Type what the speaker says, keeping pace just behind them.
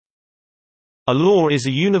A law is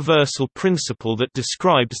a universal principle that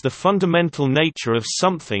describes the fundamental nature of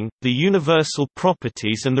something, the universal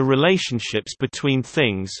properties and the relationships between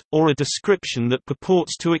things, or a description that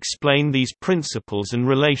purports to explain these principles and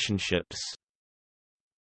relationships.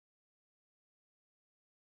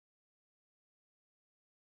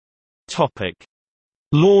 Topic: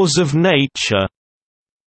 Laws of nature.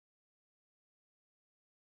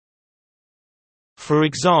 For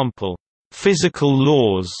example, physical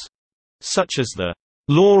laws, such as the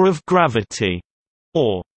law of gravity,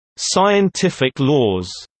 or scientific laws,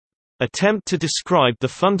 attempt to describe the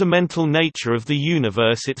fundamental nature of the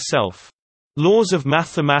universe itself. Laws of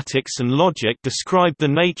mathematics and logic describe the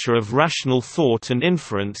nature of rational thought and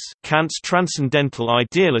inference, Kant's transcendental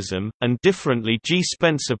idealism, and differently G.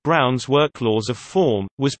 Spencer Brown's work Laws of Form,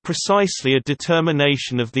 was precisely a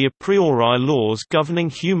determination of the a priori laws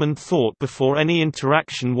governing human thought before any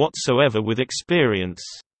interaction whatsoever with experience.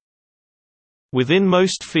 Within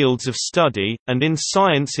most fields of study, and in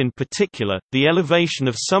science in particular, the elevation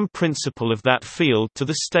of some principle of that field to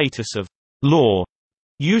the status of law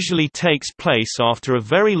usually takes place after a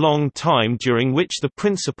very long time during which the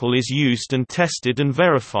principle is used and tested and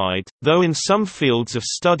verified, though in some fields of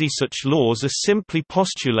study such laws are simply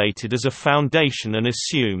postulated as a foundation and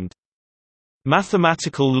assumed.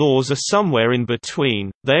 Mathematical laws are somewhere in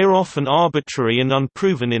between. They are often arbitrary and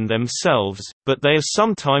unproven in themselves, but they are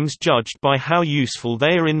sometimes judged by how useful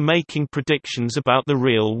they are in making predictions about the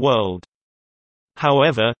real world.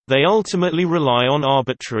 However, they ultimately rely on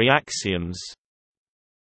arbitrary axioms.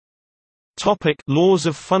 Laws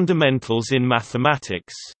of fundamentals in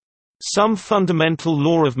mathematics. Some fundamental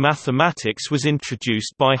law of mathematics was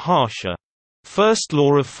introduced by Harsher. First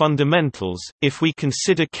law of fundamentals: if we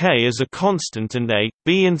consider k as a constant and a,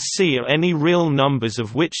 b and c are any real numbers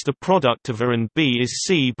of which the product of a and b is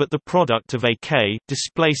c, but the product of a k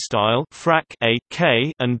 (frac a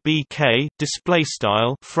k) and b k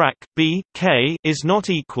 (frac b k) is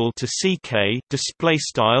not equal to c k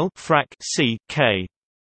 (frac c k).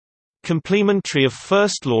 Complementary of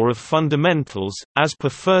first law of fundamentals, as per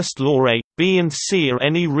first law a, b and c are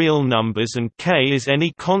any real numbers and k is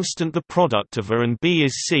any constant the product of a and b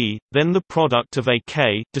is c, then the product of a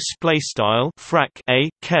k frac a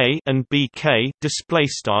k and b k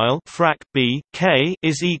frac b k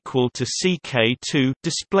is equal to ck2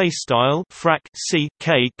 frac c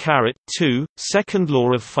k caret 2. Second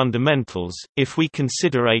law of fundamentals: if we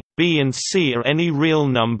consider a, b and c are any real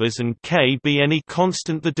numbers and k be any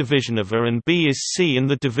constant, the division of a and b is c and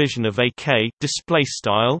the division of a k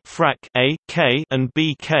frac a k and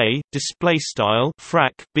b k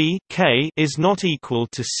frac b k is not equal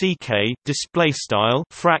to ck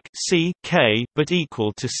frac c k but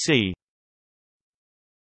equal to c.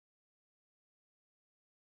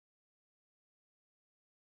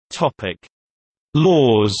 Topic: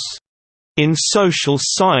 Laws in social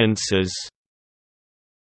sciences.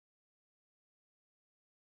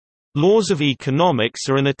 Laws of economics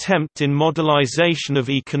are an attempt in modelization of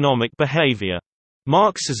economic behavior.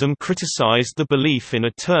 Marxism criticized the belief in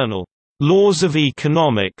eternal laws of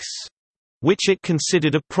economics, which it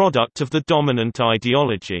considered a product of the dominant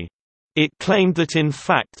ideology. It claimed that in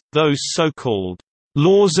fact, those so-called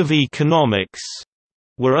laws of economics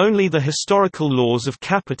were only the historical laws of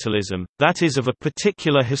capitalism, that is of a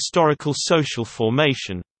particular historical social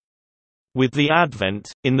formation. With the advent,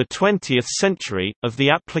 in the 20th century, of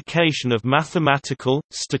the application of mathematical,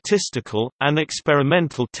 statistical, and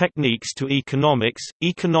experimental techniques to economics,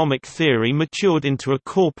 economic theory matured into a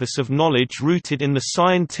corpus of knowledge rooted in the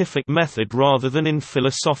scientific method rather than in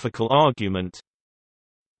philosophical argument.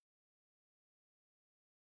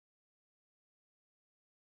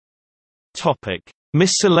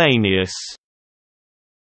 Miscellaneous.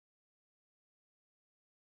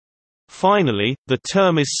 Finally, the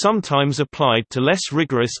term is sometimes applied to less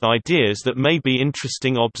rigorous ideas that may be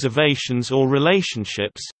interesting observations or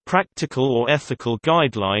relationships, practical or ethical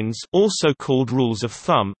guidelines, also called rules of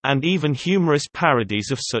thumb, and even humorous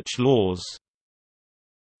parodies of such laws.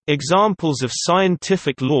 Examples of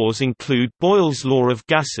scientific laws include Boyle's law of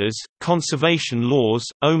gases, conservation laws,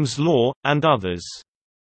 Ohm's law, and others.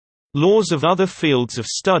 Laws of other fields of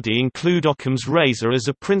study include Occam's razor as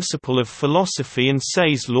a principle of philosophy and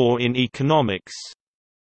Say's law in economics.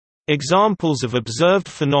 Examples of observed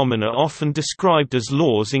phenomena often described as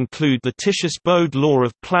laws include the Titius-Bode law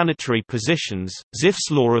of planetary positions, Zipf's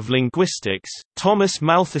law of linguistics, Thomas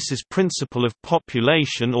Malthus's principle of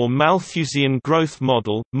population or Malthusian growth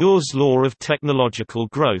model, Moore's law of technological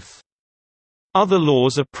growth. Other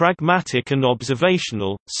laws are pragmatic and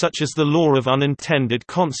observational, such as the law of unintended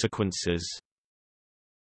consequences.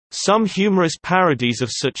 Some humorous parodies of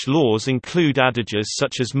such laws include adages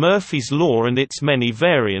such as Murphy's Law and its many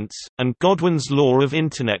variants, and Godwin's Law of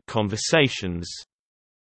Internet Conversations.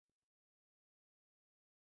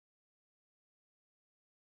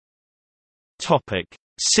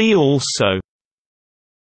 See also: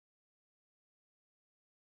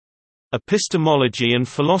 Epistemology and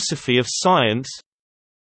philosophy of science,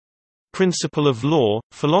 Principle of law,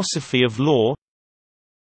 philosophy of law,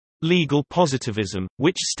 Legal positivism,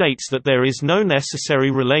 which states that there is no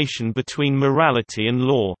necessary relation between morality and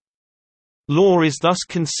law. Law is thus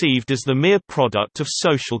conceived as the mere product of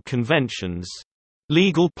social conventions.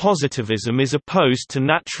 Legal positivism is opposed to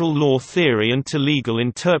natural law theory and to legal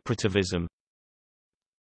interpretivism.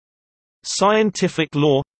 Scientific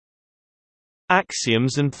law,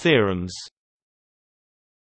 axioms and theorems.